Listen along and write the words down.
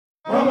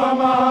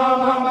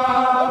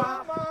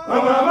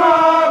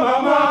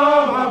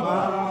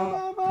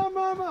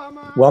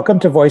Welcome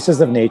to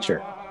Voices of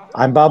Nature.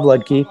 I'm Bob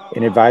Ludke,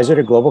 an advisor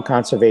to Global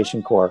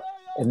Conservation Corps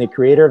and the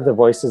creator of the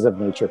Voices of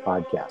Nature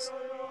podcast.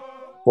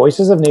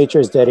 Voices of Nature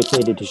is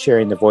dedicated to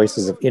sharing the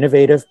voices of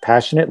innovative,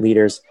 passionate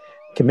leaders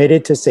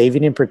committed to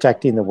saving and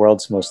protecting the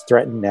world's most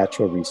threatened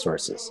natural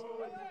resources.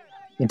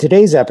 In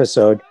today's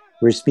episode,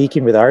 we're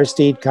speaking with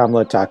Aristide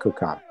Kamla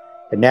Takoukam,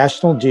 a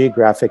National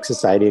Geographic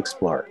Society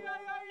explorer.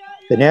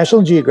 The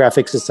National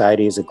Geographic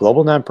Society is a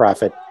global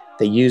nonprofit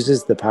that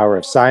uses the power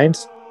of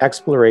science,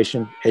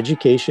 exploration,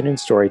 education, and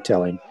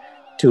storytelling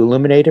to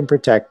illuminate and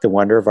protect the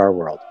wonder of our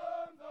world.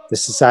 The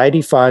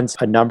Society funds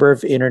a number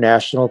of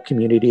international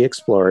community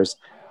explorers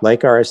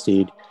like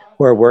Aristide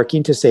who are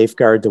working to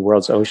safeguard the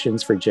world's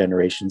oceans for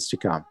generations to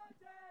come.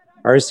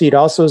 Aristide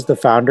also is the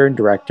founder and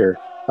director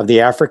of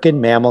the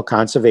African Mammal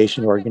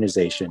Conservation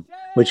Organization,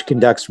 which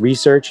conducts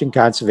research and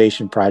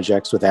conservation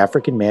projects with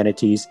African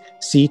manatees,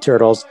 sea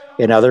turtles,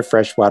 and other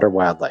freshwater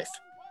wildlife.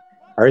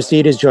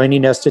 Aristide is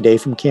joining us today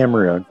from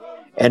Cameroon,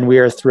 and we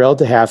are thrilled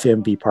to have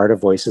him be part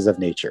of Voices of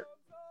Nature.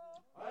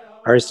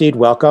 Aristide,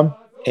 welcome.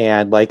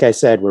 And like I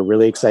said, we're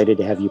really excited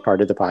to have you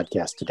part of the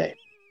podcast today.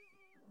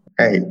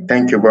 Hey,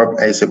 thank you, Bob.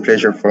 It's a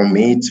pleasure for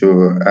me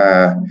to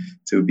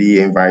be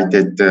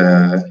invited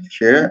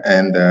here,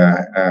 and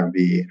I'll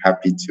be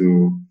happy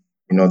to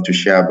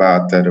share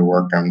about the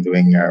work I'm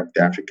doing with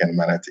the African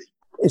manatee.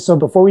 So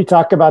before we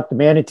talk about the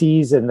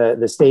manatees and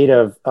the state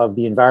of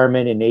the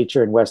environment and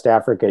nature in West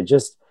Africa,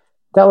 just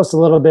tell us a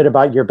little bit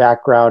about your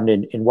background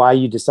and why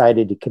you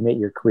decided to commit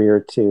your career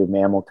to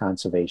mammal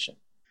conservation.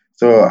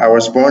 So I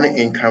was born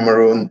in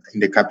Cameroon, in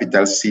the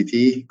capital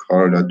city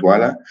called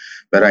Douala,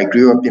 but I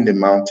grew up in the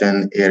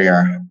mountain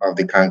area of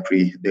the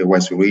country, the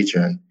West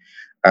region,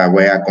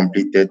 where I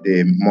completed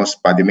the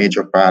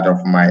major part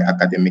of my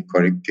academic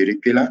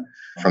curricula,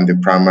 from the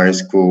primary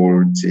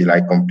school till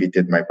I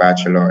completed my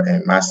bachelor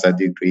and master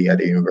degree at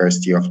the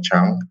University of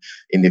Chang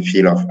in the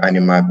field of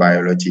animal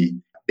biology.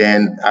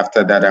 Then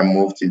after that, I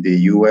moved to the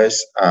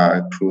U.S.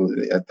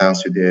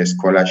 Thanks to the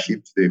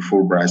scholarship, the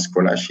Fulbright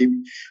scholarship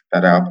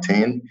that I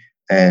obtained,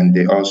 and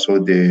also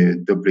the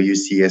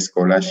WCS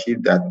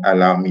scholarship that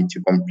allowed me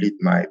to complete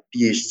my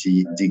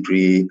PhD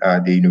degree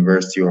at the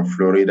University of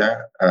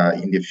Florida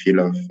in the field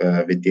of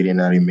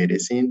veterinary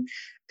medicine.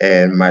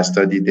 And my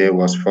study there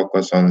was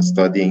focused on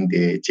studying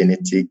the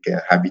genetic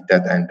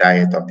habitat and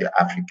diet of the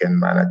African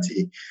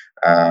manatee,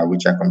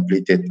 which I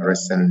completed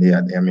recently.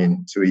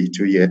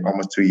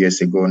 Almost 2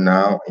 years ago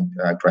now.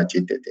 I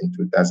graduated in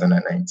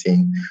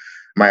 2019.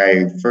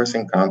 My first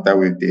encounter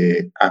with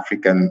the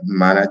African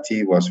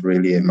manatee was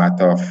really a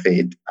matter of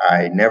fate.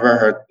 I never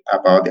heard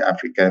about the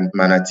African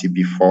manatee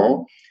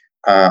before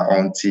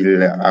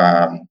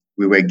until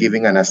we were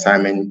giving an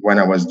assignment when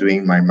I was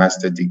doing my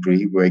master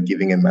degree. We were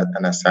giving an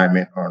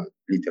assignment on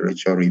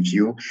literature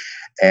review,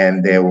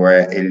 and there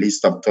were a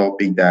list of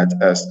topics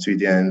that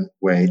students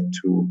were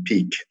to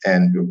pick,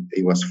 and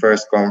it was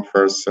first come,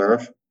 first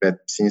serve. But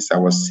since I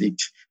was sick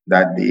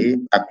that day,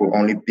 I could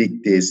only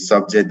pick the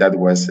subject that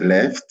was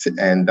left,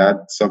 and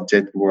that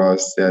subject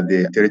was the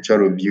literature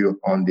review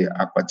on the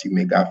aquatic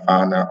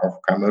megafauna of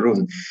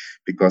Cameroon,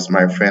 because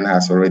my friend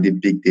has already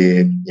picked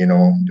the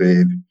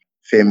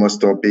famous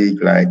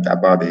topic like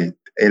about the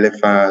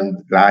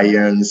elephant,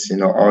 lions,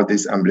 all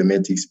these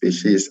emblematic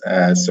species.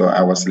 So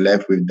I was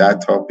left with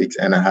that topic,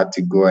 and I had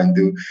to go and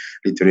do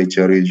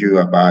literature review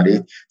about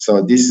it.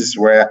 So this is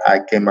where I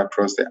came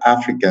across the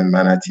African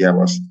manatee. I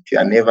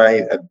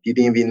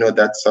didn't even know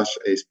that such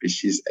a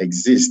species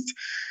exists.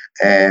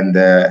 And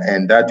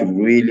that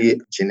really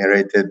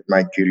generated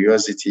my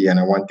curiosity, and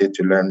I wanted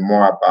to learn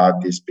more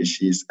about this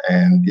species.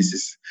 And this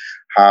is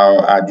how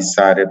I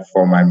decided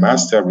for my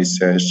master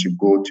research to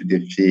go to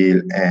the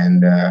field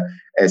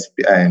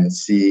and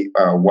see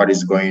what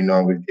is going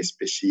on with the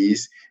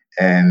species.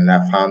 And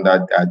I found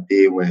out that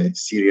they were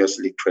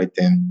seriously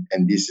threatened.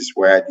 And this is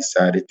where I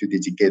decided to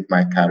dedicate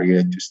my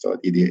career to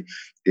study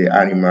the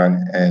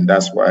animal. And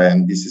that's why,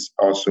 and this is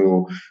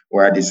also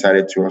where I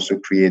decided to also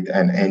create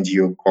an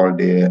NGO called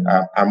the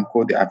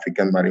AMMCO, the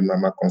African Marine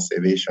Mammal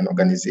Conservation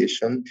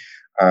Organization,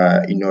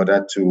 in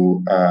order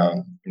to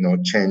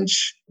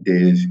change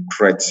the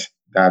threat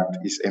that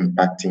is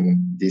impacting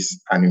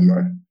this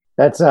animal.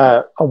 That's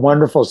a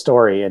wonderful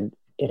story, and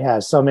it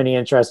has so many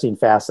interesting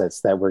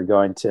facets that we're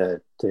going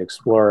to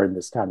explore in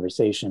this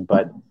conversation.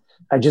 But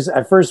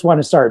I first want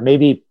to start,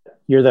 maybe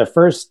you're the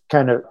first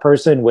kind of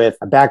person with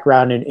a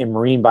background in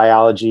marine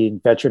biology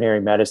and veterinary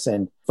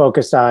medicine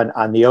focused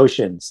on the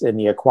oceans and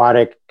the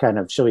aquatic kind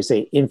of, shall we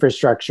say,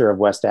 infrastructure of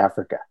West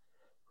Africa.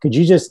 Could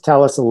you just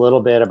tell us a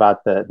little bit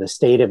about the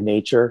state of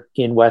nature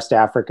in West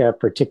Africa,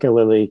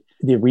 particularly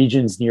the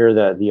regions near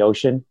the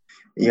ocean?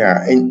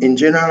 Yeah, in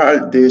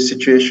general, the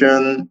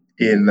situation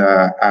in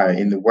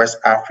West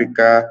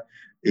Africa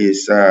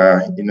is,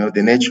 the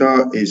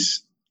nature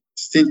is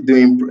still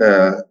doing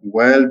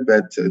well,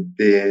 but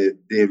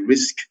the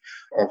risk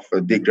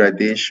of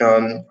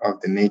degradation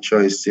of the nature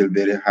is still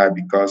very high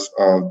because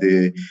of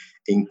the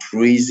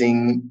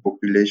increasing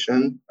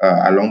population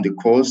along the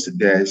coast.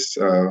 There's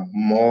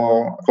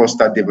more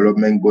coastal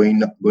development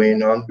going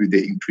on with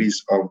the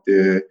increase of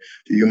the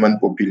human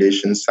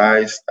population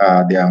size.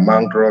 There are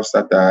mangroves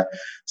that are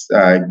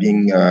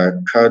being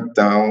cut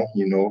down,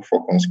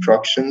 for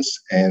constructions,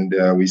 and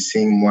we're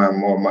seeing more and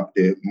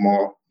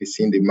more. We're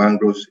seeing the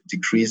mangroves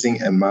decreasing,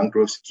 and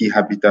mangroves key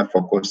habitat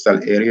for coastal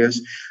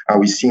areas.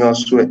 We're seeing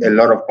also a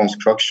lot of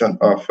construction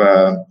of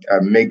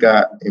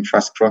mega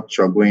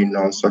infrastructure going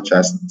on, such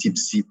as deep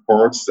sea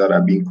ports that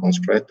are being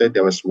constructed.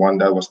 There was one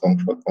that was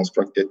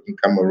constructed in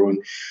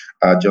Cameroon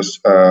just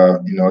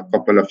a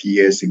couple of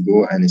years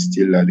ago, and it's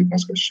still the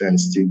construction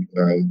is still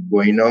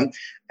going on.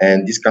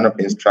 And this kind of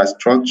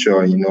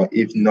infrastructure,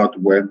 if not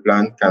well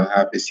planned, can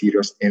have a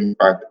serious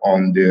impact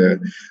on the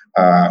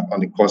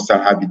coastal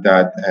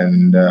habitat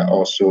and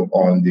also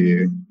on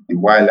the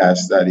wildlife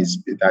that is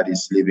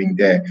living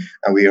there.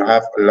 And we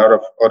have a lot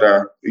of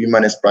other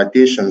human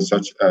exploitation,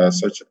 such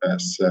as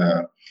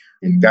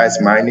in gas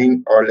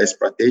mining, oil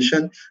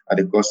exploitation at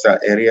the coastal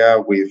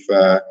area. We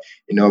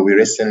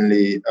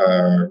recently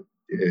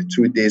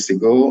 2 days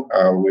ago,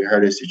 we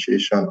heard a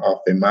situation of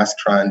a mass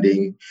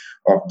stranding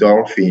of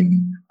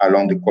dolphin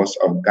along the coast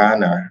of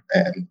Ghana.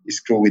 And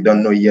it's true, we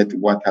don't know yet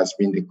what has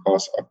been the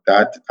cause of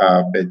that,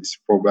 but it's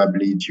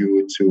probably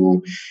due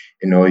to,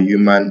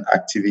 human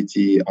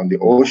activity on the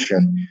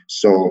ocean.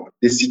 So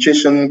the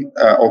situation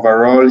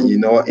overall,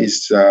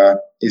 is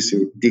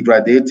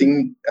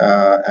degrading.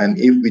 And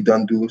if we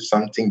don't do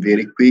something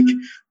very quick,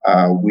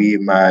 we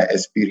might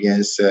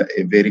experience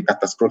a very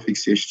catastrophic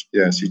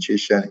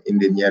situation in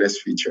the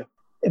nearest future.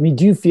 I mean,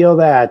 do you feel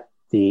that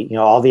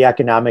all the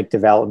economic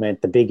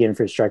development, the big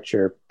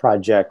infrastructure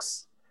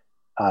projects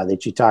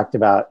that you talked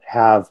about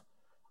have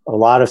a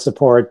lot of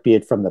support, be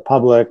it from the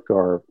public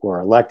or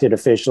elected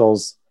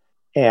officials,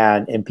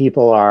 and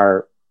people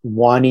are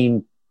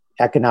wanting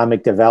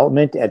economic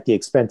development at the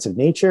expense of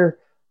nature?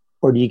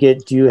 Or do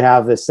you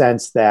have the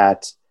sense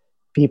that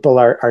people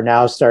are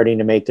now starting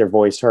to make their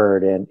voice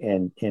heard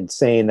and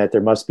saying that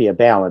there must be a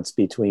balance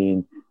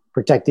between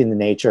protecting the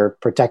nature,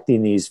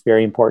 protecting these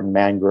very important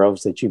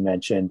mangroves that you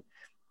mentioned,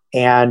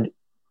 and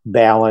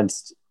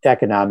balanced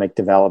economic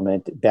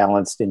development,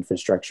 balanced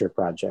infrastructure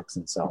projects,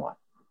 and so on?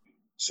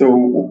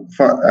 So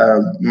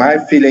my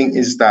feeling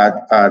is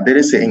that there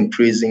is an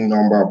increasing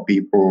number of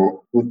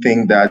people who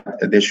think that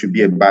there should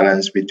be a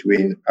balance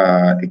between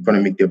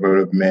economic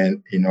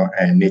development,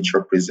 and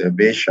nature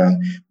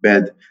preservation.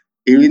 But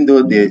even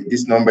though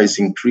this number is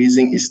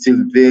increasing, it's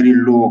still very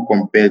low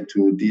compared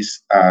to the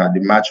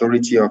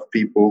majority of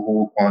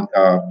people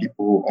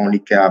who only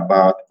care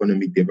about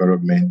economic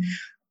development.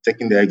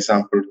 Taking the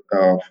example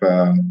of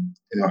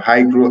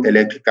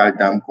hydroelectrical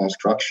dam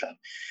construction.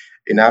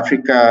 In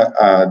Africa,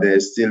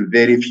 there's still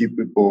very few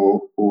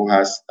people who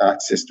has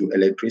access to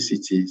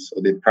electricity.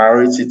 So the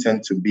priority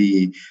tends to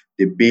be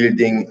the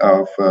building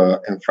of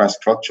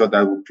infrastructure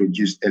that will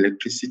produce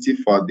electricity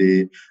for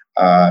the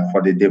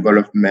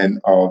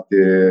development of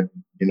the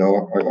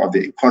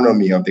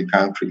economy of the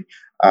country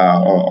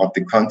or of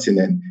the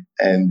continent.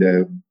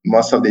 And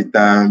most of the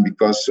time,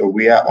 because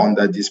we are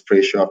under this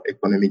pressure of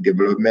economic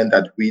development,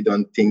 that we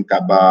don't think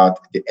about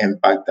the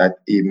impact that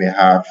it may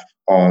have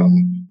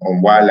on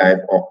wildlife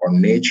or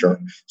on nature.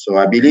 So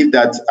I believe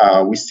that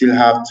we still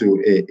have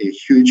a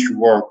huge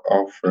work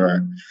of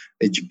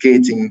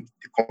educating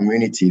the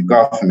community,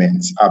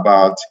 governments,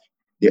 about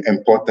the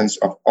importance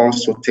of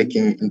also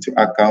taking into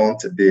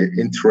account the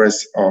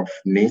interests of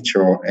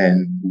nature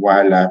and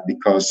wildlife,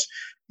 because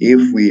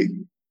if we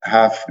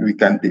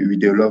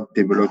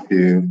develop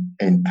the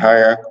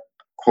entire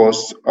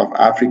coast of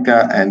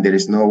Africa and there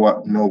is no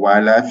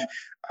wildlife,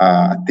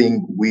 I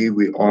think we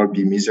will all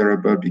be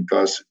miserable,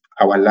 because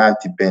our life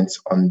depends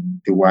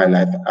on the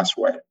wildlife as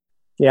well.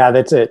 Yeah,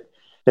 that's it.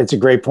 That's a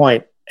great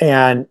point.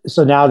 And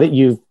so now that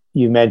you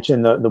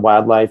mentioned the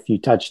wildlife, you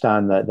touched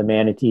on the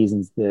manatees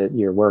and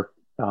your work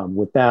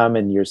with them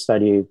and your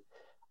study of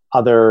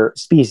other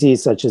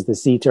species such as the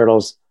sea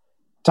turtles.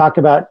 Talk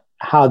about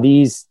how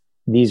these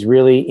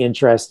really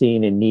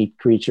interesting and neat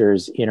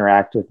creatures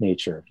interact with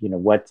nature.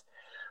 What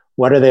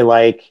are they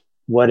like?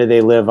 What do they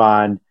live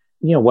on?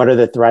 What are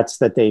the threats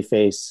that they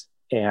face,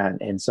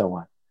 and so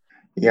on?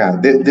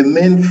 Yeah, the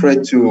main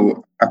threat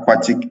to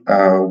aquatic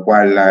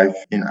wildlife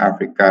in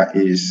Africa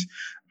is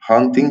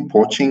hunting,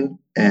 poaching,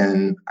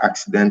 and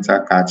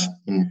accidental catch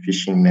in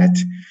fishing net.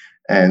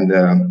 And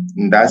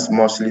that's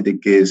mostly the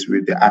case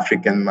with the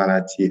African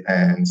manatee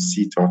and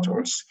sea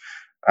turtles.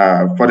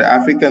 For the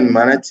African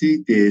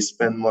manatee, they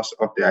spend most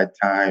of their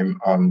time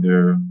in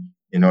the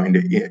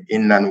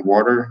inland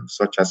water,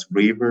 such as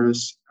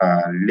rivers,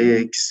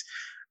 lakes,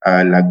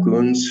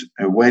 lagoons,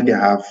 where they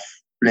have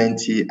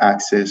plenty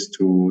access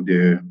to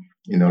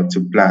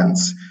to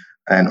plants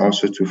and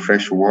also to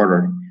fresh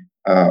water.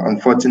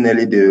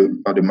 Unfortunately,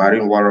 the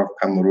marine water of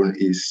Cameroon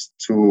is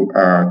too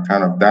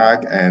kind of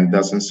dark and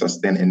doesn't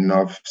sustain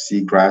enough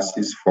sea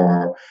grasses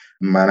for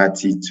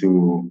manatee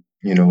to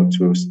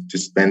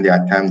spend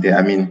their time there.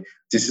 I mean,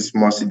 this is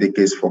mostly the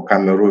case for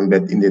Cameroon,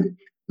 but in the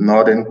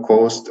northern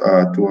coast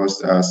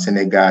towards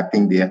Senegal. I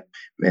think they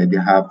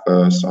have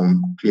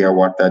some clear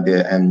water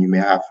there, and you may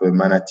have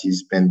manatees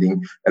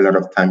spending a lot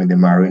of time in the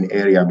marine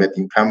area. But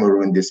in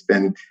Cameroon,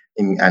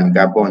 and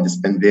Gabon, they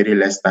spend very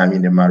less time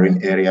in the marine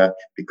area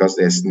because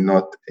there's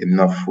not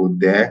enough food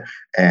there,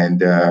 and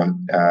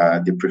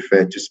they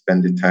prefer to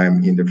spend the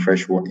time in the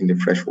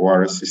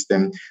freshwater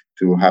system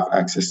to have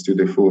access to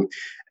the food.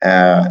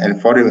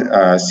 And for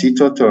the sea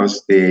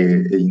turtles,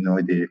 they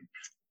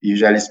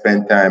usually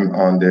spend time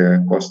on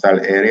the coastal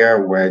area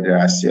where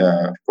there's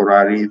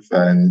coral reef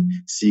and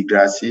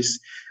seagrasses.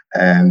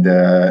 And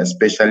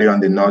especially on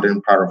the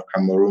northern part of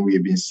Cameroon,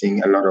 we've been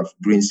seeing a lot of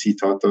green sea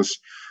turtles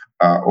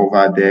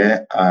over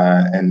there,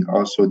 and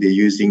also they're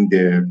using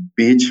the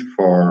beach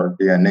for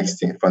their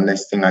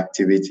nesting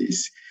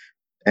activities.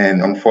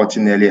 And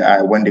unfortunately,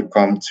 when they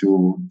come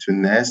to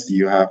nest,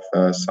 you have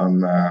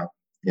some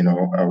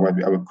what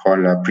I would call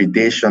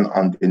predation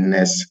on the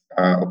nest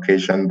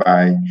occasioned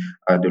by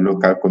the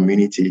local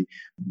community.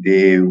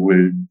 They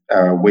will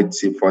wait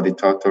for the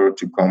turtle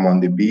to come on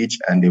the beach,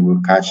 and they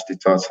will catch the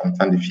turtle,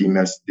 sometimes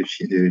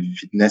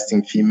the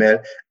nesting female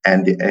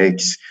and the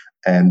eggs.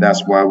 And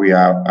that's why we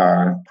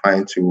are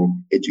trying to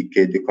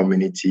educate the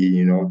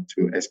community,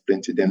 to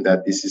explain to them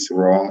that this is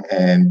wrong,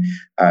 and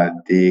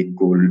they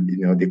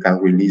can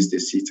release the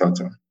sea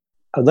turtle.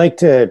 I'd like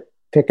to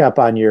pick up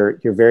on your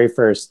very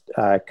first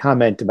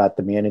comment about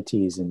the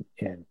manatees and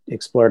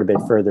explore it a bit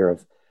further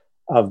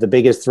of the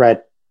biggest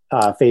threat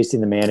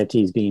facing the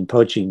manatees being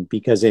poaching,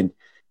 because in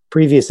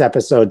previous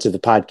episodes of the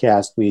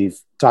podcast, we've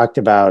talked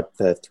about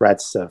the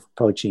threats of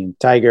poaching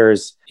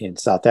tigers in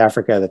South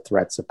Africa, the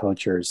threats of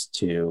poachers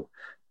to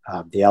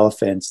the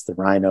elephants, the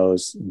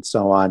rhinos, and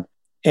so on.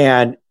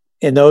 And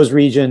in those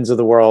regions of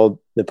the world,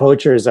 the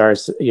poachers are,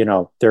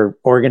 they're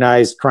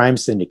organized crime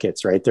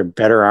syndicates, right? They're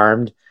better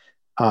armed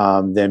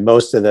than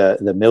most of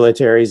the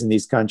militaries in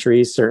these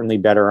countries, certainly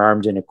better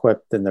armed and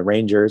equipped than the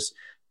rangers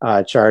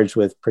charged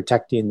with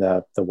protecting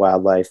the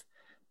wildlife.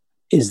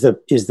 Is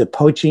the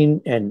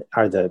poaching, and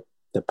are the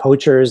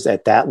poachers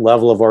at that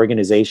level of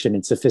organization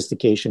and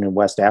sophistication in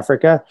West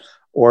Africa,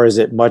 or is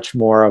it much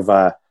more of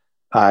a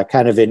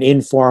kind of an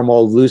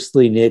informal,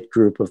 loosely knit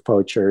group of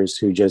poachers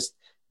who just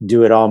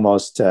do it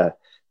almost to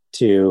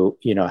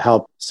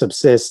help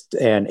subsist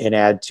and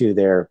add to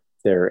their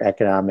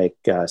economic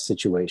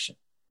situation?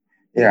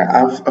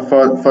 Yeah,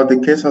 for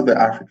the case of the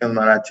African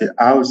manatee,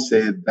 I would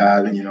say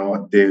that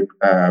the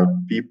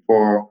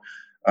people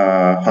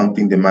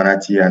hunting the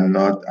manatee are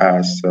not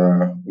as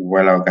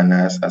well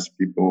organized as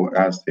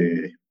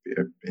the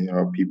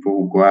people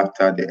who go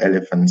after the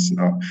elephants.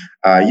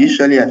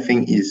 Usually, I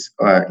think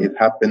it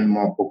happened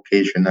more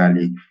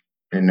occasionally.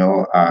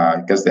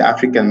 Because the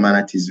African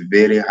manatee is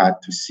very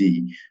hard to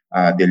see.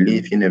 They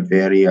live in a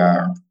very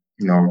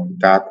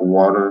dark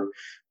water.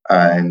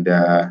 And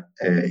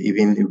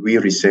even we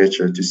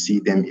researchers, to see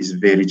them is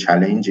very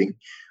challenging.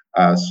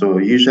 So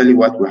usually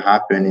what will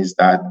happen is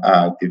that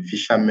the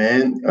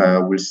fishermen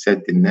will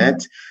set the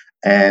net,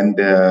 and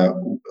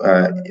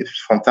if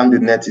sometimes the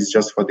net is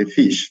just for the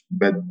fish,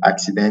 but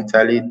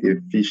accidentally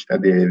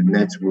the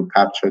net will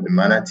capture the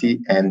manatee,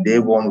 and they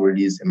won't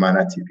release the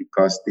manatee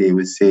because they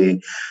will say,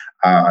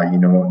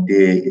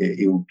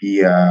 it will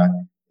be a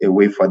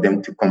way for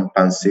them to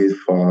compensate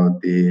for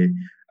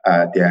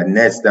their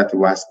nets that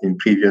was been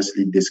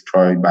previously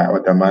destroyed by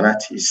other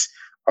manatees,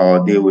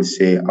 or they will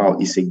say, "Oh,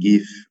 it's a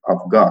gift of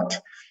God."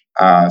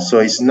 So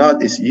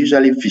it's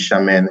usually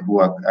fishermen who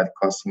are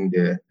causing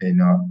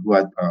who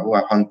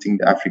are hunting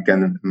the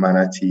African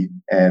manatee,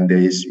 and there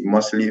is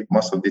most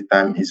of the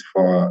time is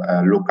for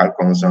local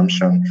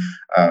consumption.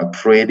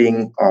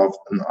 Trading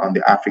on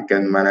the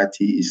African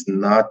manatee is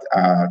not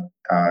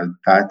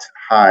that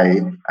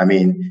high. I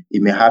mean,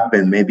 it may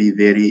happen maybe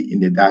very in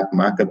the dark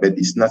market, but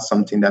it's not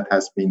something that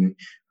has been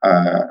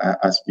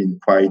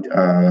quite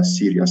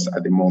serious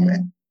at the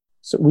moment.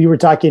 So we were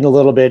talking a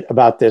little bit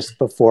about this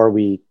before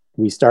we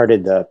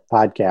started the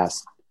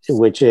podcast,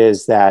 which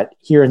is that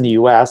here in the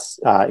U.S.,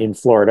 in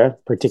Florida in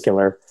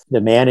particular, the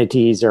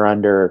manatees are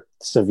under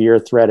severe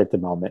threat at the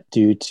moment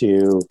due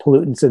to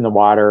pollutants in the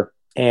water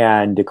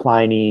and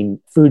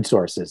declining food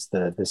sources,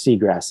 the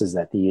seagrasses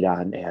that they eat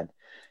on. And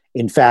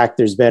in fact,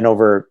 there's been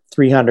over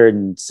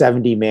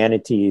 370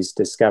 manatees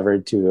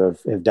discovered to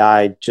have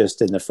died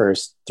just in the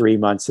first 3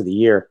 months of the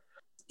year.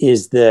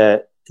 Is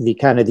the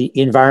kind of the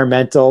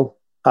environmental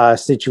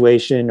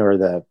situation, or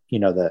the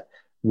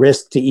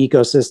risk to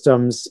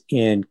ecosystems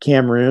in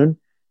Cameroon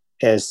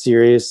as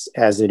serious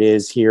as it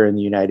is here in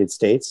the United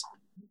States?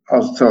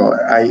 Also,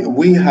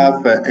 we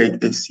have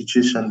a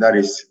situation that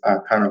is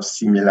kind of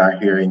similar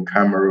here in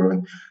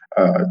Cameroon.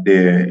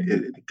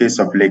 The case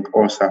of Lake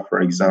Osa,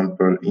 for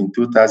example, in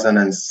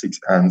 2006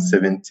 and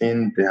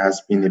 17, there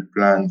has been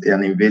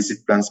an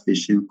invasive plant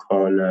species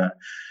called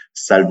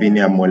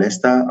Salvinia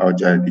molesta, or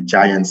the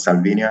giant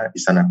Salvinia.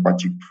 It's an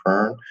aquatic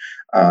fern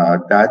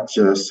that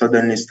just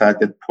suddenly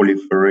started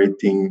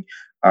proliferating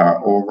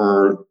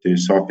over the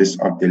surface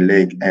of the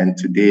lake, and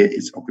today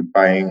it's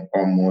occupying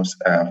almost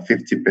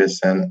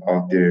 50%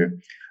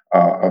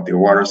 of the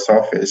water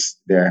surface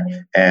there.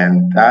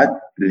 And that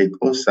Lake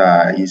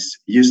Osa is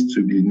used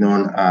to be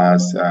known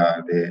as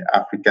the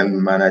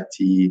African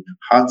manatee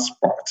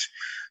hotspot.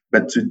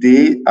 But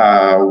today,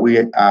 we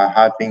are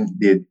having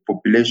the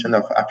population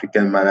of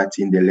African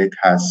manatee in the lake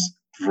has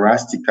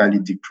drastically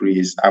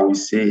decreased, I would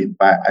say,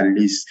 by at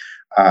least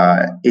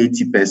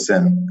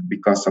 80%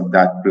 because of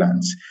that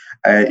plant.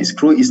 It's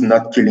true it's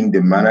not killing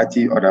the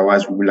manatee,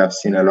 otherwise we will have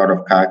seen a lot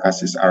of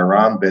carcasses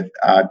around, but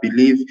I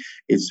believe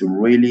it's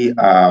really,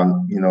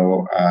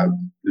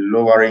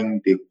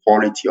 lowering the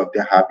quality of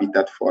the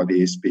habitat for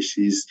the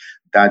species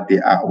that they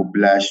are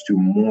obliged to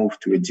move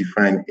to a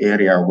different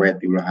area where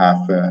they will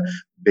have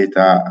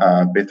better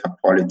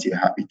quality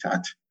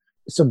habitat.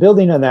 So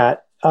building on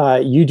that,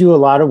 you do a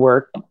lot of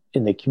work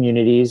in the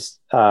communities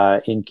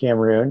in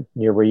Cameroon,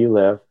 near where you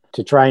live,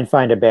 to try and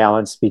find a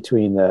balance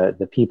between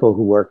the people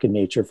who work in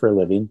nature for a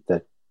living,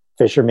 the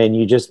fishermen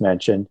you just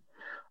mentioned,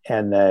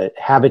 and the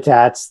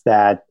habitats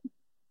that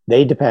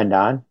they depend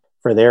on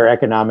for their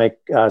economic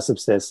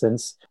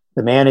subsistence,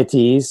 the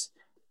manatees.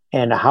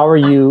 And how are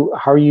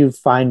you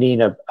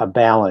finding a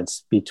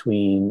balance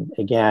between,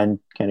 again,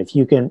 kind of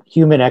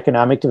human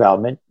economic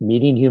development,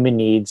 meeting human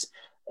needs,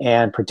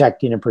 and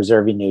protecting and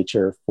preserving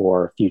nature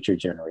for future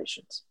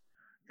generations?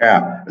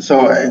 Yeah.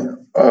 So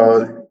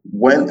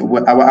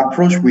when our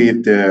approach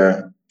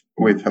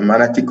with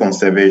manatee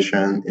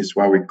conservation is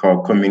what we call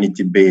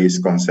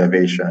community-based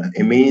conservation.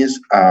 It means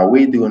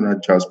we do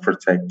not just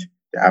protect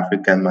the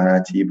African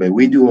manatee, but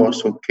we do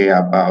also care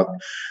about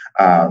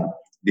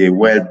the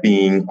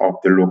well-being of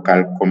the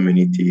local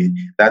community.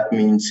 That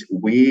means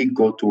we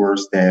go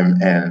towards them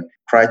and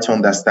try to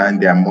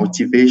understand their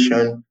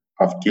motivation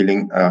of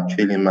killing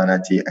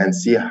manatee and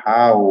see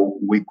how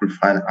we could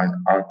find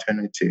an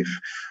alternative.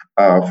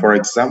 For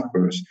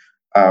example,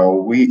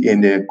 we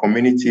in the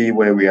community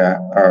where we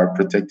are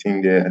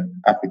protecting the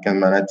African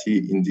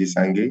manatee in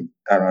Disange,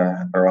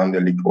 around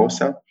the Lake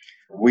Osa,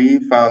 we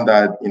found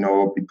that,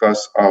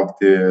 because of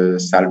the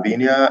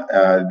salvinia,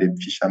 the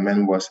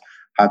fishermen was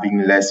having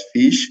less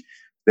fish.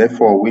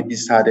 Therefore, we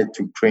decided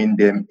to train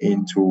them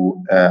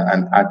into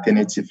an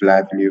alternative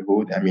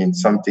livelihood. I mean,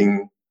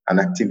 an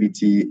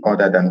activity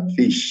other than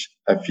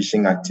a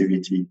fishing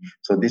activity.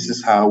 So this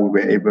is how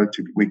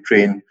we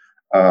train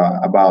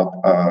about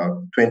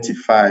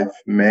 25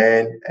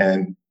 men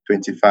and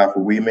 25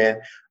 women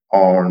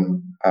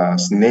on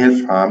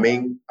snail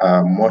farming,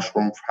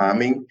 mushroom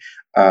farming,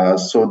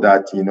 so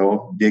that,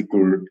 they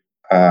could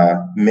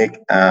make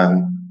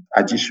an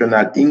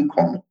additional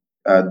income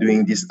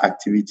doing this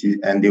activity,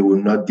 and they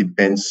will not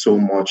depend so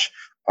much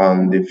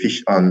on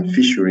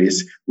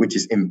fisheries, which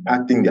is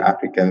impacting the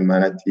African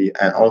manatee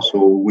and also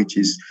which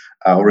is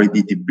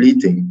already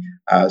depleting.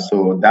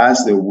 So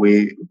that's the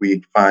way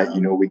we find,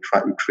 we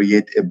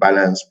create a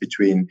balance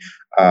between,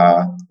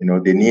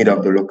 the need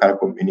of the local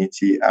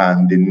community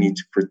and the need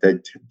to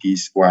protect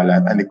this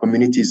wildlife. And the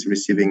community is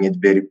receiving it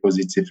very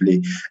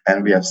positively.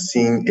 And we have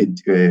seen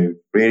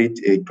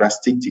a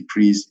drastic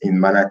decrease in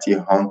manatee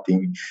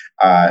hunting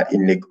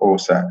in Lake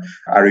Osa.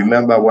 I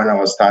remember when I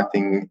was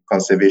starting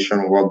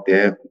conservation work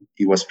there,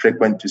 it was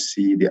frequent to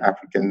see the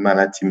African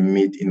manatee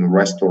meat in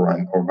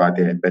restaurant over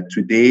there. But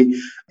today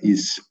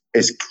is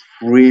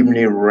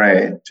extremely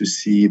rare to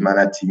see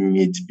manatee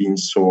meat being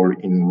sold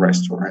in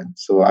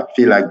restaurants. So I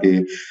feel like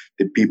the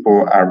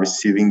people are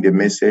receiving the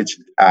message,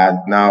 and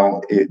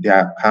now they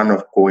are kind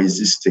of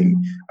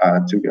coexisting.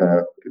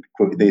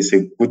 There's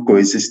a good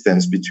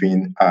coexistence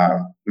between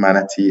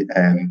manatee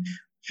and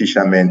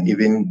fishermen,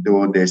 even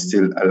though there's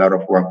still a lot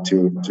of work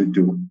to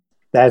do.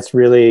 That's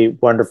really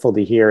wonderful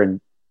to hear.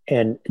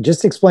 And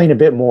just explain a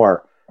bit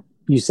more.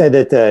 You said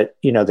that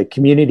the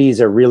communities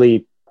are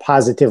really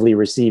positively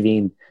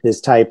receiving this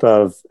type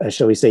of,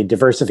 shall we say,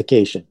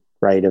 diversification,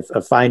 right?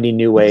 Of finding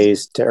new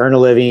ways to earn a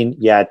living,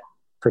 yet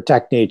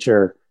protect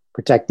nature,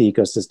 protect the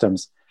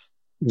ecosystems.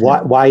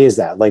 Why is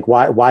that? Like,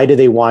 why do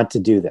they want to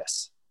do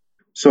this?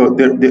 So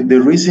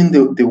the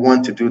reason they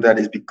want to do that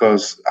is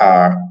because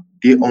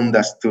they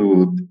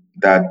understood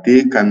that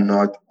they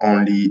cannot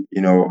only,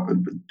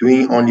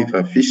 doing only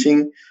for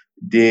fishing,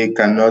 they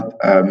cannot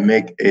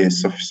make a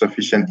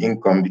sufficient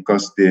income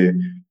because the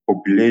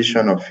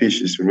population of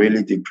fish is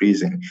really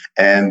decreasing.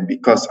 And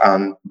because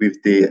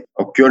with the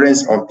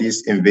occurrence of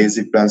these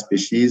invasive plant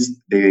species,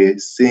 they're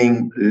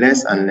seeing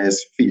less and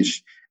less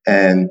fish.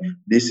 And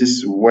this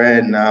is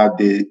where now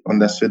they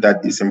understood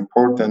that it's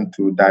important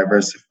to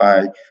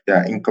diversify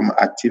their income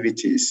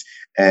activities.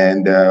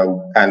 And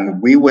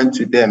we went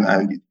to them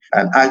and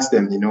asked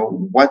them,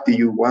 what do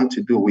you want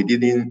to do? We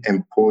didn't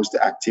impose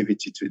the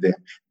activity to them.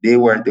 They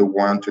were the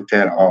one to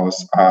tell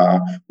us,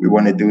 we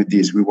want to do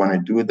this, we want to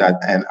do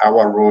that. And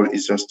our role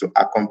is just to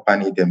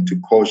accompany them, to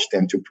coach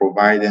them, to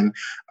provide them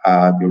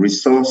the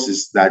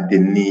resources that they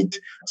need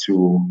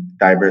to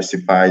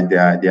diversify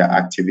their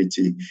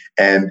activity.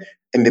 And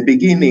in the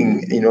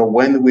beginning,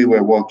 when we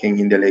were working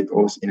in Lake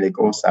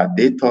Osa,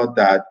 they thought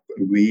that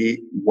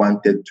we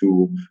wanted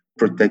to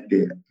protect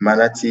the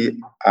manatee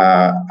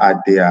at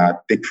their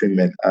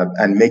detriment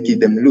and making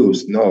them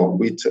lose. No,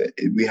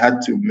 we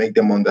had to make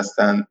them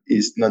understand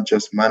it's not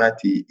just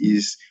manatee,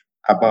 it's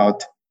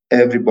about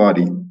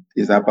everybody.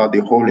 It's about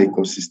the whole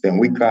ecosystem.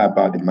 We care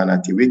about the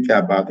manatee, we care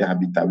about the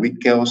habitat, we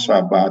care also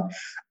about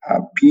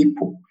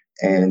people.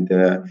 And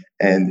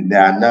they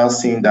are now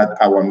seeing that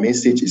our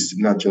message is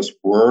not just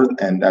word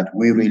and that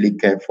we really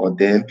care for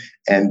them.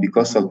 And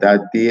because of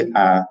that, they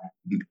are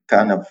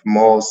kind of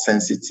more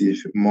sensitive,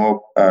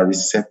 more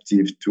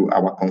receptive to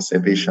our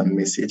conservation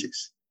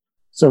messages.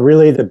 So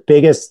really the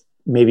biggest,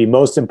 maybe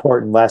most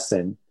important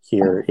lesson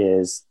here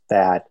is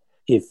that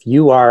if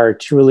you are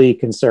truly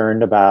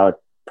concerned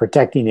about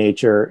protecting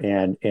nature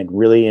and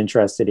really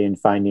interested in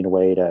finding a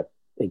way to,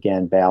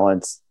 again,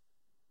 balance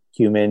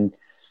human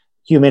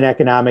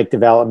economic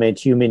development,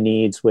 human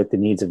needs with the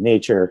needs of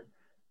nature,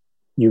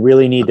 you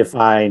really need to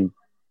find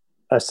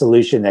a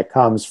solution that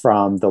comes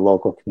from the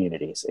local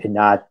communities and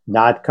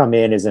not come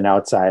in as an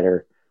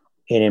outsider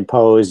and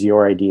impose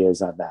your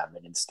ideas on them.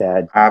 And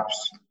instead,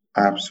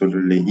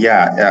 absolutely,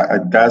 yeah,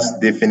 that's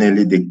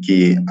definitely the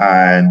key.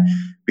 And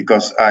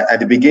because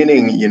at the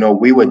beginning,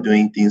 we were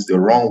doing things the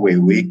wrong way.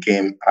 We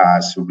came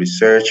as a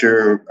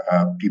researcher,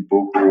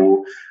 people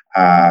who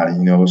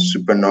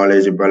super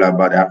knowledgeable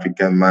about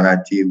African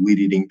manatee. We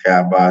didn't care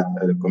about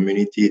the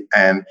community,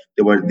 and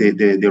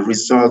the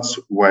results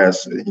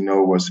was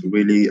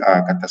really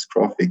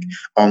catastrophic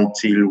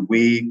until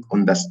we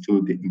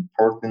understood the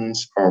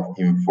importance of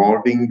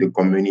involving the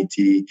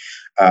community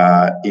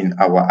in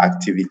our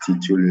activity,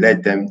 to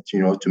let them,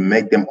 to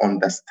make them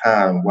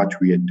understand what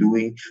we are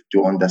doing,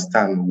 to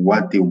understand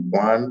what they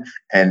want,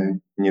 and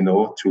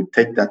to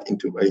take that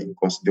into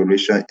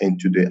consideration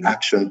into the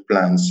action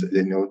plans,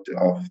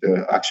 of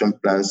the action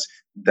plans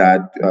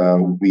that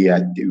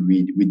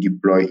we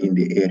deploy in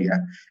the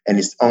area. And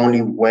it's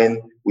only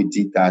when we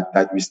did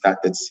that we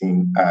started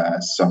seeing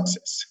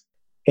success.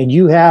 And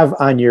you have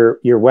on your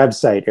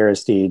website,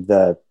 Aristide,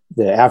 the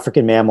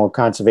African Mammal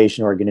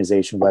Conservation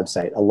Organization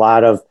website, a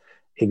lot of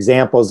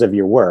examples of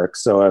your work.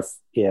 So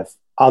if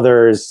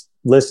others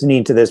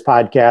listening to this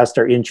podcast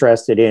are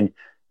interested in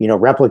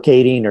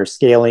replicating or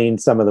scaling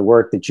some of the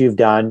work that you've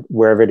done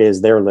wherever it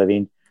is they're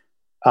living,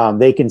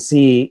 they can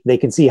see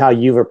how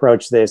you've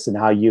approached this and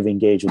how you've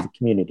engaged with the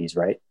communities,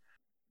 right?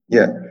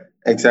 Yeah,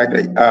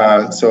 exactly.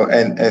 So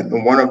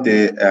one of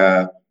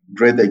the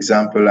great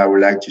example I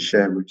would like to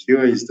share with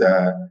you is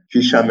the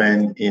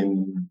fisherman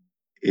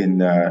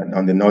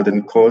on the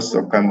northern coast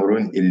of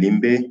Cameroon,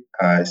 Ilimbe.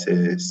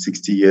 He's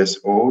 60 years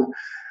old.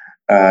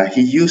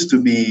 He used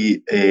to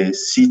be a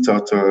sea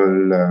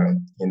turtle,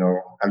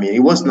 he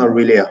was not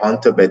really a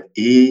hunter, but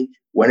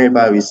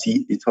whenever we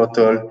see a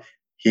turtle,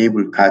 he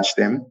will catch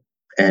them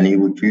and he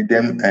will kill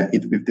them and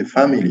eat with the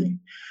family.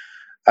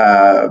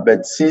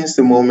 But since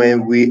the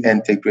moment we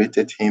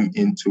integrated him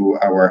into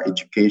our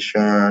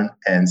education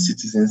and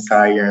citizen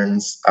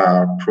science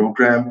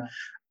program,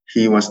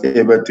 he was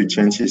able to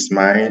change his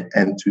mind,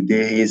 and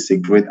today he's a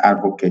great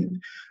advocate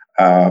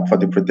for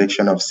the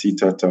protection of sea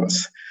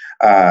turtles.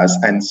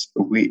 And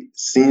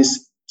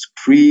since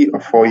 3 or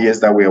 4 years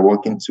that we are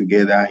working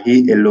together,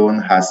 he alone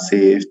has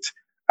saved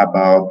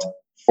about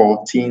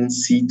 14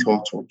 sea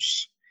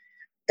turtles.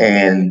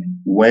 And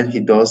when he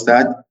does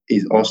that,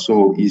 it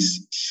also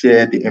is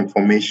share the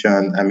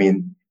information,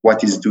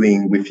 what he's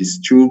doing with his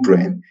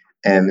children.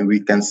 And we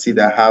can see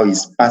that how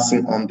he's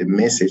passing on the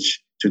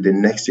message to the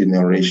next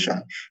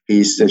generation.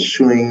 He's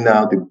showing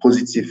now the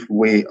positive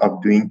way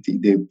of doing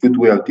the good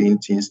way of doing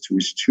things to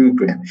his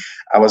children.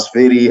 I was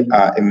very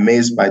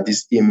amazed by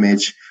this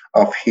image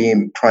of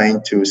him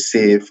trying to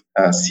save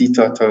sea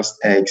turtles'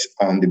 eggs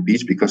on the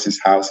beach because his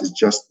house is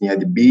just near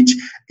the beach.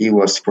 He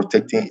was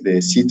protecting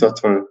the sea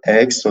turtle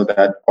eggs so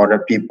that other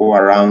people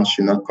around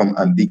should not come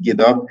and dig it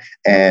up.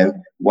 And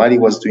while he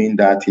was doing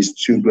that, his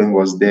children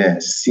was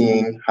there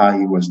seeing how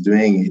he was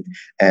doing it.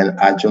 And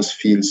I just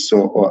feel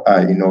so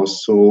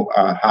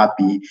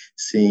happy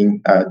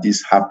seeing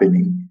this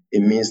happening.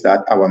 It means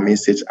that our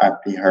message has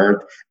been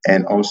heard,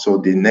 and also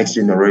the next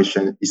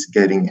generation is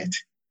getting it.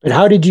 But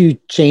how did you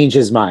change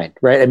his mind,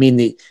 right?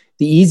 The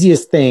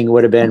easiest thing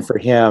would have been for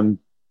him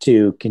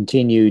to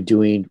continue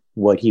doing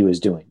what he was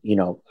doing,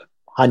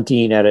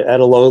 hunting at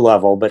a low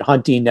level, but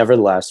hunting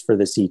nevertheless for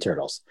the sea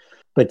turtles.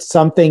 But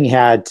something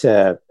had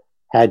to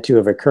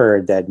have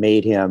occurred that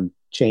made him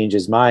change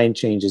his mind,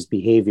 change his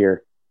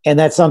behavior. And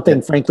that's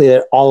something, frankly,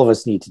 that all of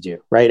us need to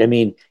do, right?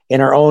 In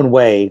our own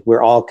way,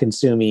 we're all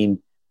consuming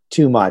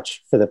too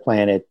much for the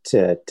planet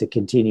to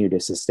continue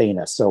to sustain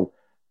us. So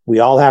we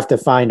all have to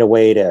find a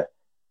way to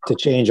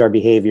change our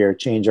behavior,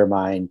 change our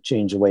mind,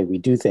 change the way we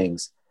do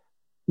things.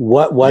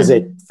 What was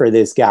it for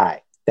this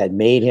guy that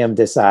made him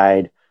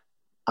decide,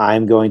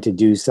 I'm going to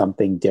do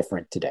something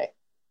different today?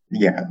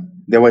 Yeah,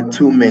 there were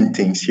two main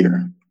things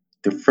here.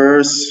 The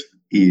first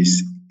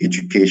is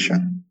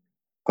education,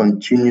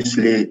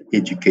 continuously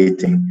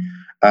educating.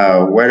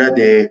 Whether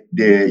they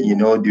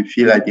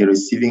feel like they're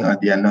receiving or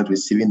they are not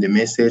receiving the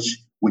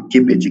message, we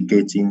keep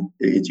educating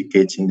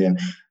them.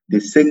 The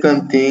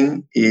second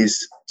thing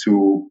is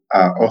to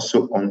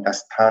also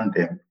understand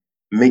them,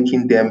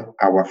 making them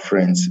our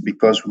friends,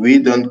 because we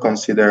don't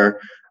consider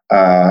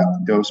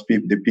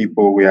the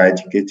people we are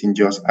educating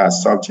just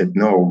as subject.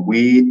 No,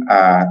 we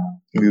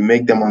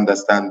make them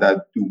understand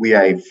that we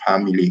are a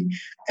family,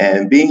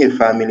 and being a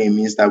family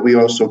means that we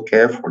also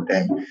care for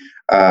them.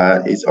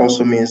 It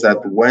also means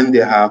that when they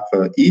have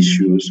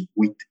issues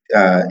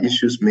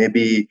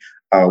maybe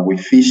with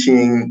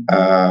fishing,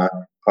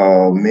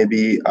 or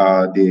maybe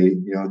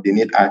they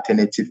need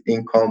alternative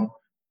income,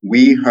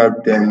 we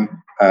help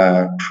them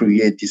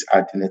create this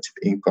alternative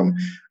income.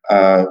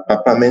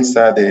 Papa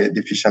Mensah,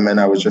 the fisherman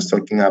I was just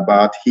talking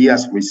about, he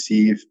has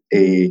received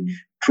a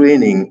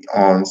training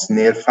on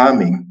snail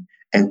farming.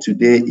 And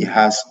today he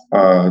has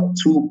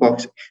 2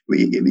 boxes.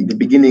 In the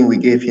beginning, we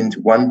gave him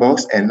 1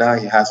 box, and now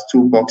he has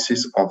 2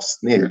 boxes of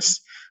snails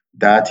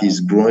that he's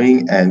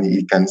growing, and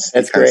he can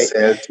sell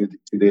to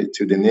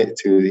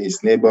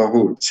his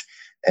neighborhoods.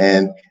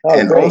 And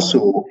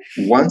also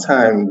one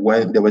time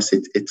when there was a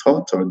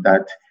turtle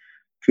that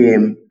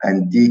came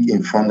and dig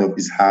in front of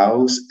his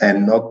house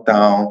and knocked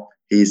down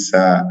his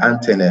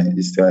antenna,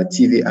 his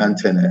TV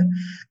antenna.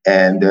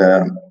 And,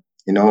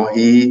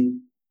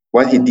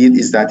 what he did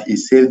is that he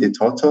saved the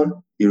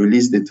turtle, he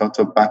released the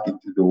turtle back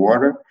into the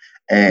water,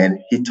 and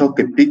he took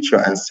a picture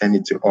and sent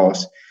it to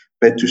us.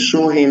 But to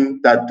show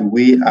him that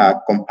we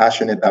are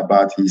compassionate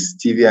about his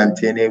TV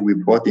antenna, we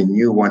bought a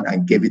new one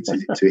and gave it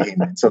to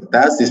him. So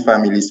that's his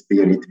family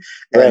spirit.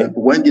 Right. And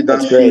when they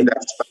don't feel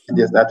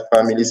that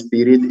family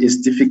spirit, it's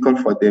difficult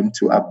for them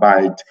to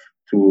abide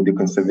to the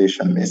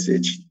conservation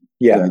message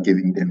we are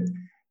giving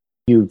them.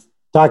 You've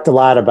talked a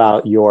lot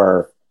about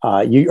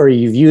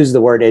you've used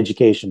the word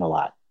education a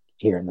lot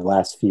here in the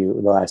last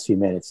few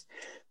minutes.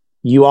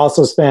 You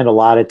also spend a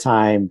lot of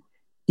time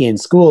in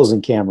schools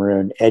in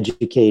Cameroon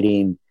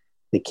educating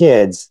the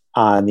kids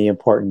on the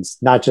importance,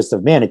 not just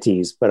of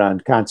manatees, but on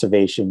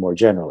conservation more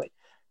generally.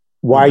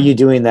 Why are you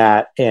doing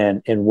that?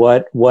 And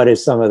what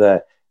is some of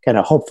the kind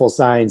of hopeful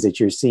signs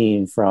that you're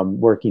seeing from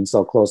working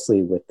so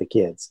closely with the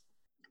kids?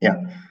 Yeah.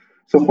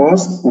 So for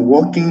us,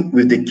 working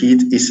with the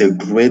kids is a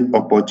great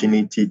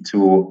opportunity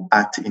to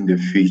act in the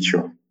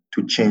future,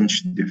 to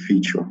change the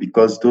future,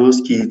 because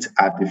those kids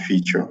are the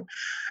future.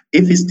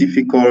 If it's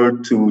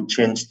difficult to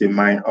change the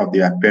mind of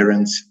their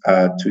parents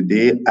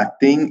today, I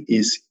think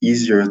it's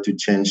easier to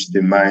change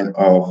the mind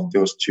of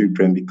those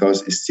children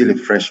because it's still a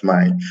fresh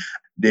mind.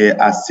 They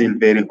are still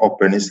very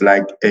open. It's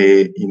like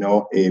a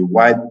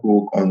white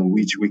book on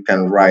which we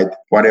can write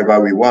whatever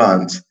we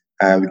want.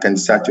 And we can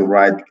decide to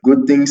write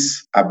good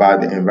things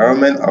about the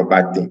environment or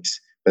bad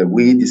things. But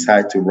we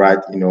decide to write,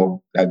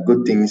 like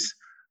good things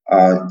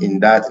in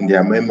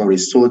their memory,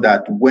 so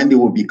that when they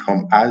will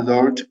become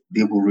adult,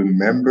 they will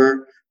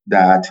remember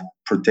that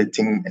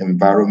protecting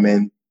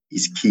environment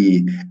is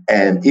key.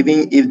 And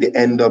even if they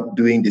end up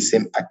doing the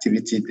same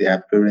activity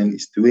their parent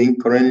is doing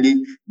currently,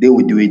 they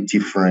will do it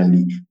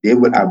differently. They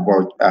will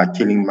avoid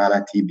killing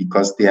manatee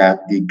because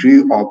they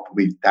grew up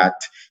with that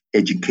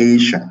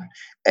education.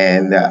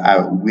 And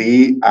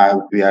we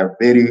are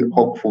very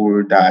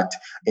hopeful that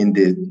in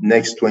the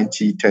next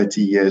 20,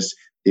 30 years,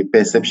 the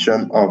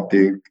perception of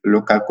the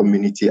local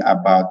community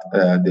about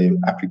the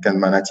African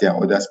manatee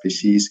and other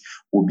species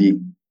will be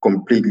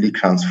completely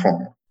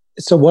transformed.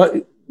 So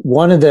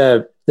one of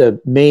the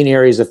main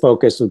areas of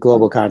focus with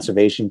Global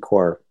Conservation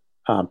Corps,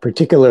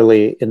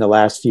 particularly in the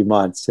last few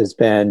months, has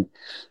been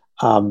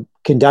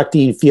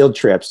conducting field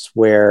trips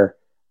where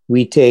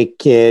we take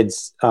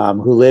kids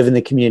who live in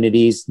the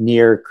communities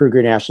near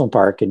Kruger National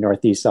Park in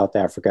Northeast South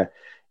Africa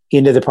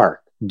into the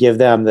park, give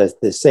them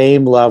the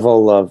same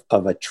level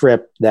of a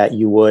trip that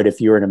you would if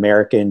you were an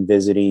American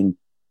visiting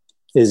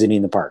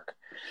the park.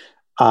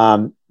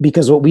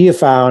 Because what we have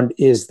found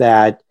is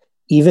that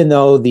even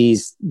though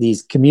these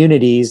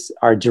communities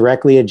are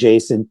directly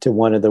adjacent to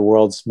one of the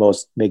world's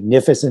most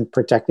magnificent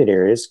protected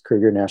areas,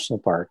 Kruger National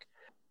Park,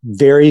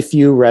 very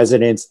few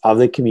residents of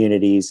the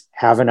communities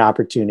have an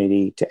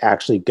opportunity to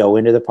actually go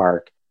into the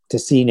park, to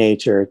see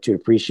nature, to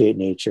appreciate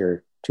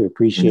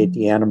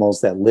the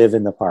animals that live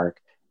in the park.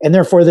 And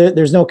therefore,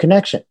 there's no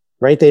connection,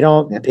 right? They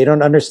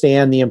don't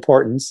understand the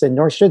importance, and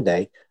nor should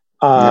they,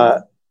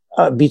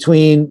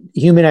 between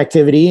human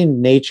activity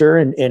and nature,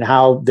 and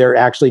how they're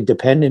actually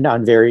dependent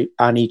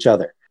on each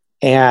other.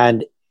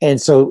 And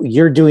so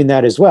you're doing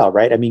that as well,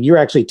 right? I mean, you're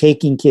actually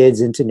taking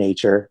kids into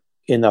nature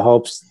in the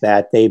hopes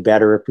that they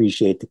better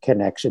appreciate the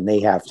connection they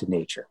have to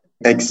nature.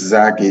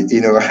 Exactly.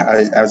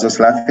 I was just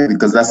laughing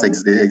because that's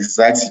the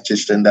exact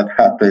situation that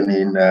happened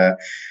in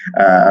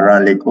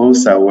around Lake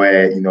Osa,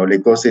 where,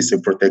 Lake Osa is a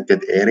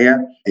protected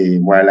area, a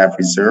wildlife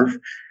reserve.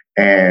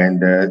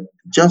 And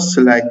just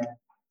like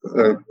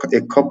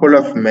a couple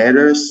of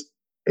meters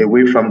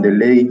away from the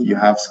lake, you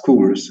have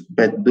schools.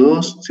 But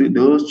those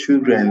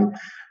children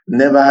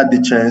never had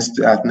the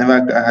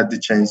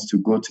chance to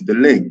go to the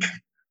lake,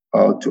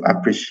 or to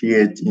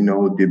appreciate,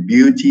 the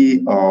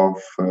beauty of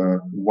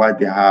what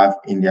they have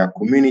in their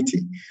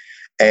community.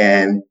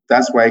 And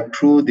that's why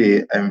through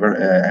the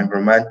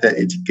environmental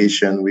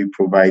education we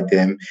provide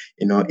them,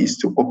 is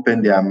to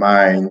open their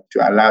mind,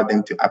 to allow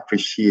them to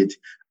appreciate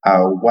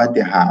what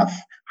they have,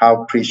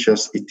 how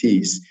precious it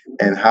is,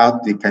 and how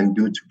they can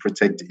do to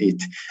protect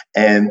it.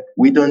 And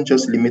we don't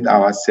just limit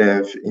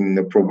ourselves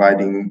in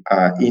providing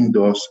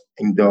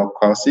indoor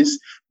courses,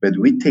 but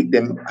we take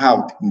them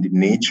out in the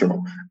nature.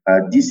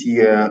 This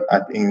year, I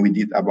think we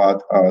did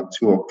about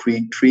 2 or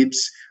 3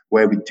 trips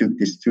where we took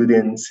the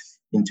students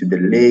into the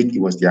lake. It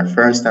was their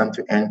first time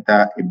to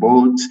enter a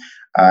boat,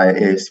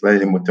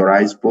 especially a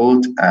motorized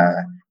boat.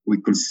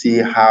 We could see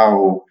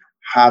how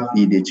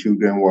happy the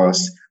children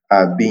was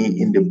being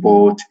in the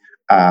boat,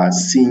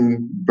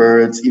 seeing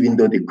birds, even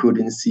though they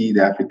couldn't see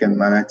the African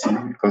manatee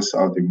because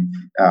of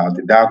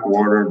the dark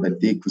water,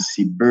 but they could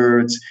see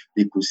birds,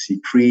 they could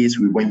see trees.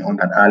 We went on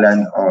an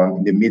island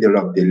in the middle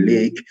of the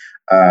lake.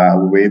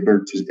 We were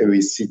able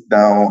to sit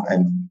down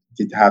and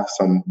did have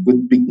some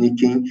good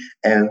picnicking.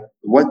 And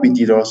what we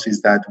did also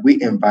is that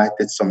we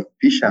invited some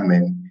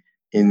fishermen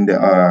in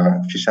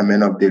the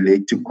fishermen of the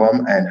lake to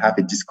come and have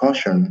a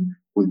discussion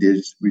with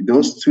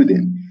those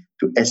students,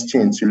 to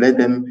exchange, to let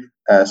them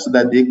so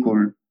that they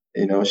could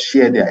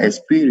share their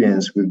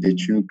experience with the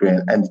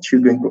children, and the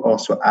children could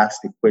also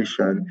ask the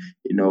question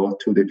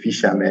to the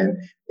fishermen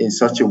in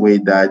such a way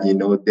that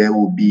there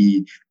will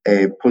be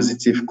a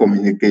positive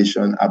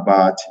communication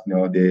about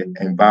the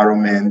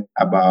environment,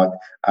 about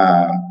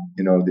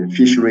the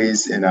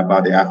fisheries, and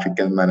about the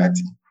African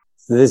manatee.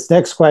 So this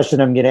next question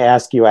I'm going to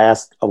ask you, I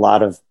ask a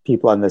lot of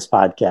people on this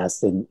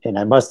podcast, and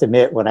I must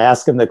admit, when I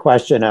ask them the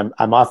question,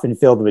 I'm often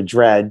filled with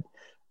dread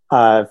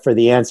for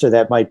the answer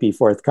that might be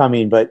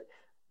forthcoming, but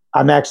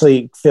I'm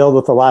actually filled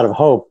with a lot of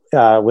hope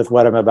with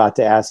what I'm about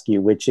to ask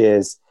you, which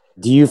is,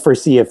 do you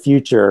foresee a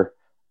future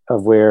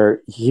of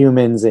where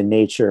humans and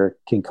nature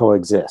can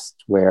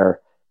coexist, where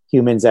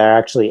humans are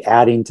actually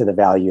adding to the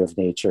value of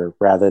nature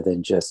rather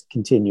than just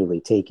continually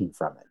taking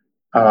from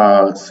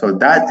it? So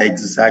that's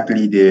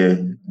exactly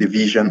the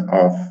vision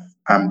of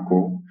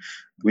AMMCO,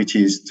 which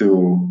is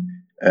who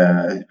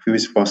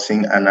is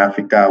forcing an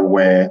Africa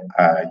where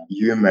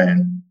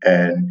human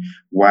and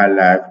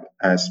wildlife,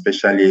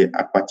 especially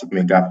aquatic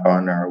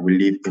megafauna, will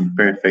live in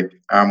perfect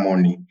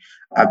harmony.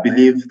 I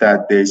believe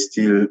that there's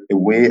still a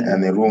way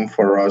and a room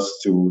for us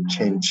to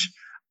change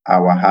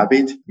our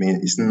habit. I mean,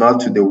 it's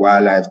not to the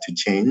wildlife to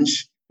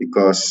change,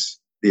 because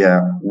they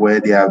are where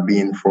they have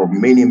been for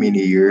many,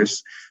 many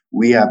years.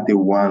 We are the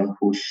one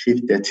who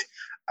shifted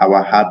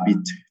our habit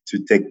to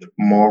take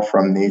more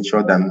from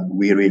nature than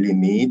we really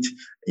need.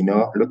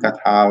 Look at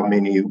how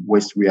many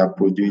waste we are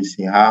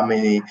producing, how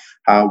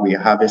we're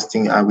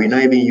harvesting, and we're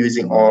not even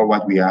using all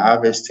what we are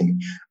harvesting.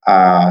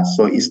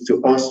 So it's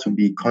to us to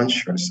be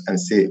conscious and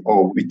say,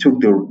 oh, we took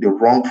the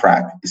wrong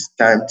track. It's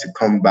time to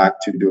come back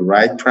to the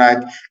right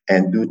track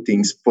and do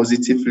things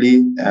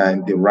positively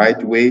and the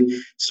right way,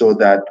 so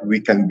that we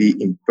can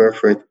be in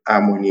perfect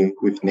harmony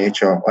with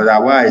nature.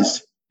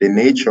 Otherwise, the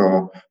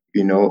nature,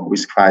 we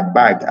strike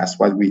back, as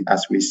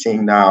we're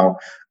seeing now.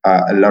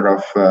 A lot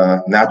of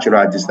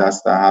natural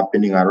disasters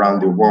happening around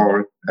the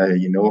world.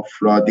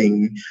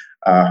 Flooding,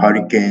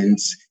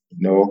 hurricanes,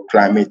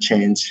 climate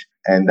change,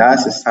 and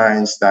that's a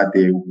signs that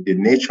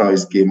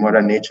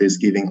Mother Nature is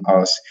giving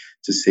us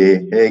to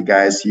say, hey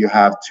guys, you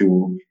have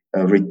to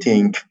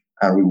rethink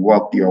and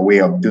rework your way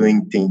of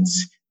doing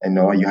things.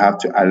 You have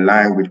to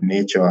align with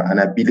nature, and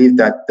I believe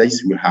that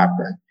this will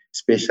happen,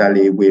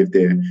 especially with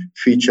the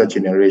future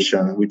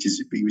generation, which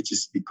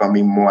is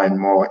becoming more and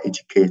more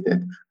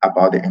educated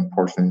about the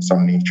importance of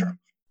nature.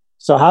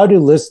 So how do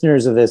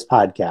listeners of this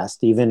podcast,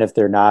 even if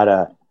they're not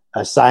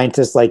a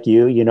scientist like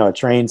you, a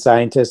trained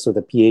scientist with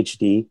a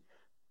PhD,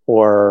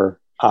 or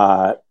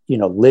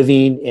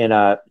living in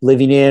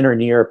or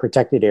near a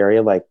protected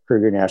area like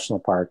Kruger National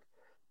Park,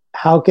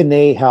 how can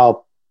they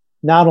help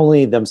not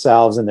only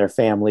themselves and their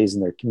families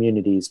and their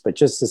communities, but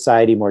just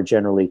society more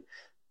generally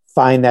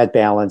find that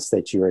balance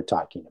that you were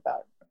talking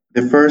about?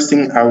 The first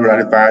thing I would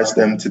advise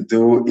them to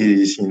do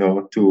is,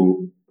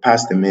 to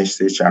pass the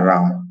message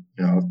around,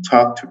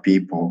 talk to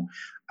people.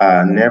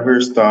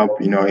 Never stop,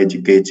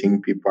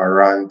 educating people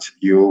around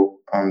you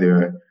on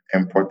the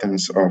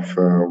importance of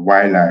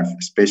wildlife,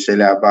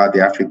 especially about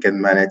the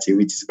African manatee,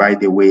 which is, by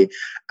the way,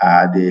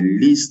 the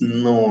least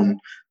known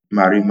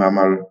marine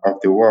mammal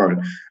of the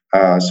world.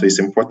 So it's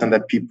important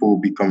that people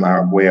become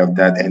aware of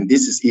that. And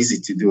this is easy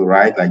to do,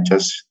 right? Like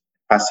just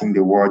passing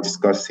the word,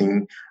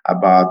 discussing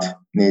about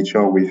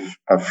nature with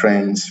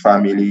friends,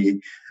 family,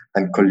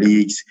 and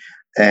colleagues.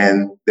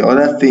 And the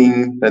other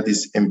thing that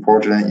is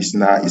important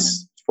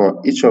is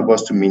for each of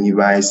us to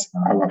minimize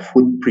our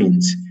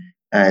footprint.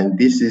 And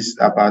this is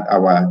about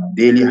our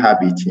daily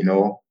habit.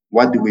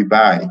 What do we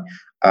buy?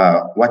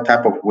 What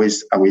type of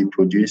waste are we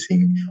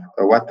producing?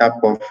 What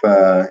type of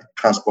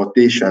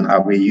transportation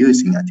are we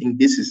using? I think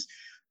this is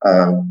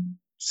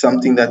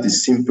something that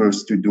is simple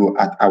to do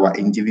at our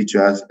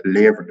individual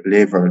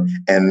level.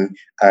 And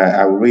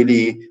I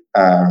really,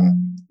 I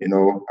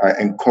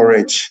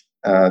encourage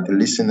the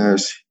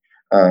listeners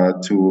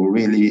to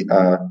really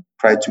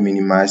try to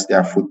minimize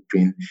their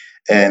footprint.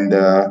 And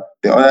the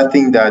other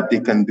thing that they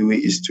can do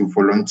is to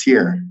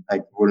volunteer,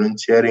 like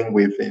volunteering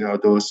with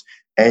those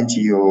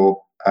NGO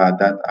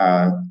that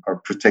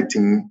are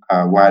protecting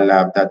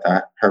wildlife, that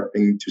are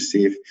helping to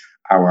save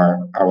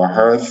our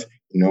earth.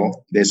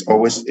 There's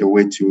always a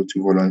way to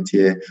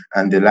volunteer.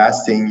 And the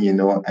last thing,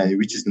 and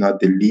which is not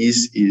the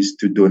least, is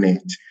to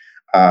donate.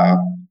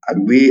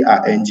 We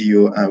are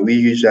NGO, and we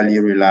usually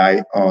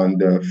rely on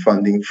the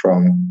funding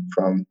from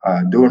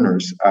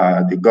donors.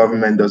 The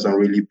government doesn't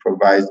really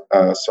provide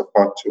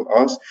support to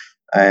us,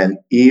 and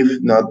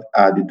if not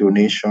the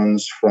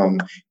donations from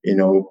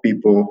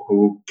people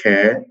who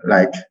care,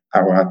 like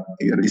our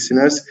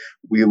listeners,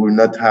 we will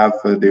not have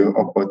the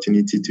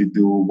opportunity to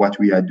do what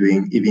we are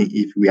doing, even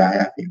if we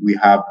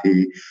have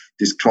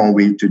the strong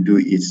will to do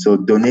it. So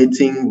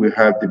donating will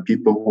help the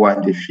people who are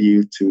in the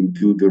field to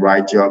do the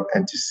right job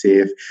and to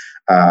save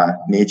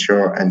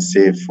nature and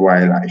save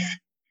wildlife.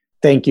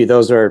 Thank you.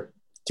 Those are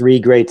 3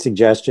 great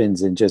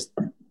suggestions. And just,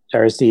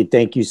 Aristide,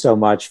 thank you so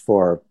much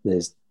for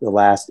the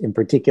last, in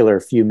particular,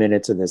 few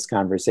minutes of this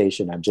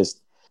conversation.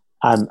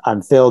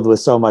 I'm filled with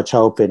so much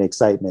hope and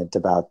excitement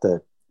about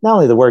not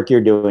only the work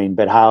you're doing,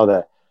 but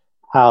how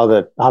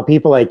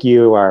people like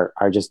you are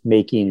just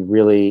making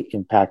really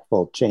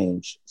impactful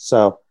change.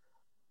 So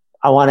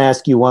I want to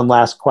ask you one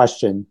last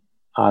question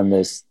on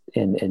this,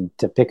 and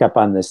to pick up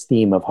on this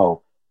theme of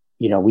hope.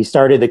 We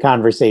started the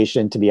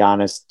conversation, to be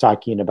honest,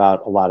 talking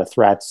about a lot of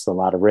threats, a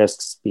lot of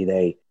risks, be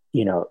they,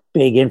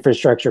 big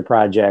infrastructure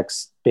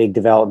projects, big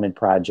development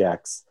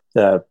projects,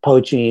 the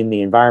poaching,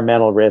 the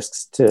environmental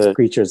risks to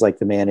creatures like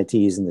the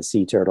manatees and the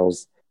sea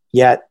turtles.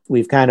 Yet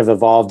we've kind of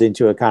evolved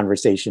into a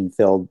conversation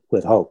filled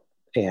with hope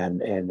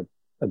and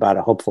about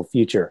a hopeful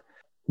future.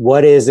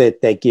 What is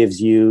it that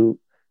gives you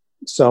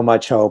so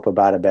much hope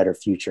about a better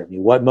future? I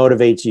mean, what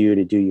motivates you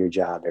to do your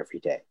job every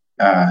day?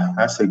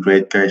 That's a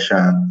great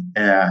question.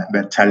 Yeah,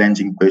 but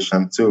challenging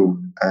question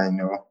too. I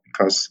know,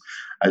 because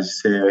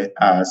as you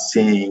say,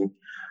 seeing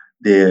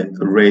the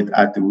rate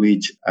at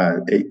which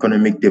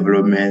economic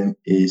development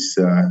is,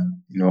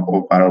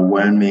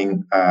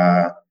 overwhelming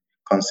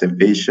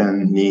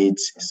conservation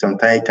needs,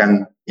 sometimes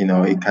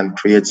it can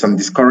create some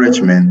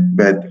discouragement.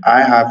 But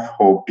I have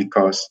hope,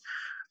 because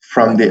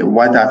from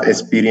what I've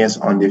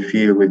experienced on the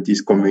field with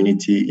this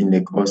community in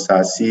the coast,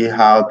 I see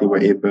how they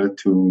were able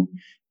to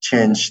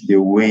change the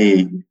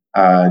way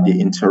they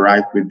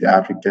interact with the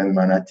African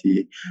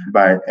manatee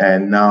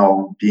and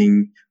now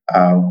being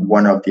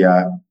one of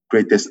their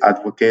greatest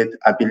advocate.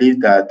 I believe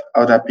that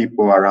other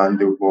people around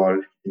the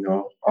world,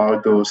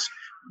 all those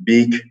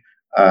big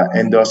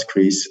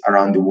industries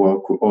around the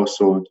world could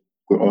also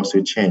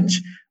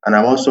change. And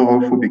I'm also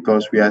hopeful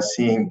because we are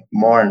seeing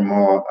more and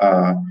more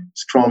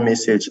strong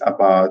message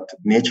about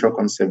nature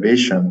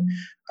conservation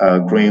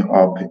growing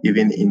up.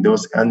 Even in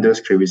those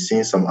industries, we've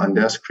seen some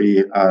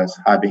industry as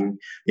having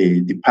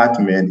a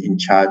department in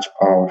charge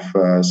of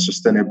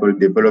sustainable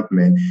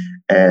development.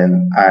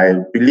 And I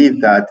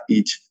believe that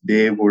each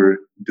day will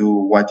do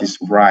what is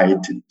right,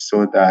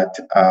 so that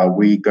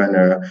we're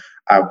gonna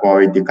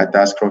avoid the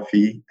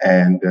catastrophe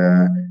and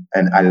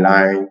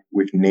align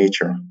with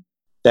nature.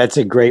 That's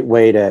a great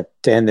way to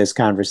end this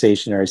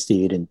conversation,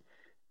 Aristide. And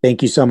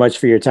thank you so much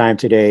for your time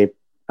today.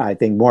 I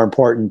think more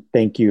important,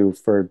 thank you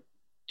for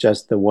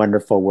just the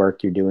wonderful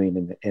work you're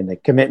doing and the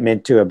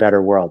commitment to a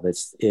better world.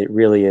 It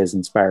really is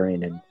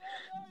inspiring.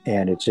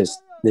 And it's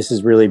just, this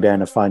has really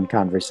been a fun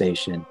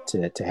conversation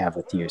to have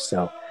with you.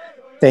 So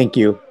thank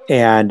you.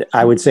 And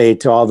I would say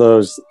to all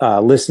those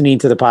listening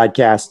to the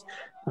podcast,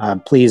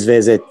 please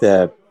visit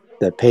the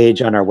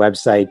page on our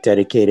website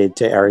dedicated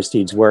to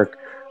Aristide's work,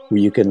 where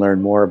you can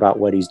learn more about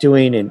what he's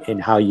doing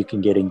and how you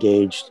can get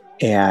engaged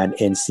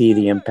and see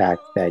the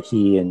impact that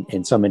he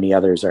and so many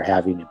others are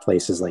having in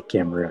places like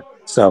Cameroon.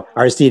 So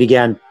Aristide,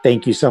 again,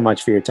 thank you so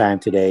much for your time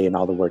today and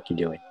all the work you're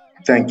doing.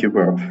 Thank you,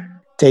 Bob.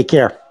 Take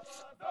care.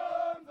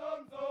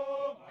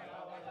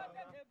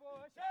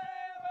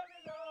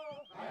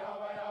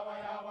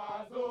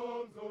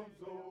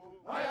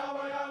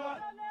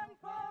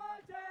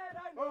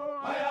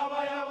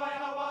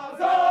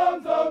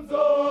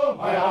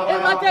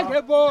 Ema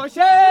teke bo she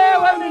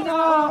we mi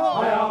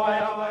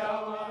na.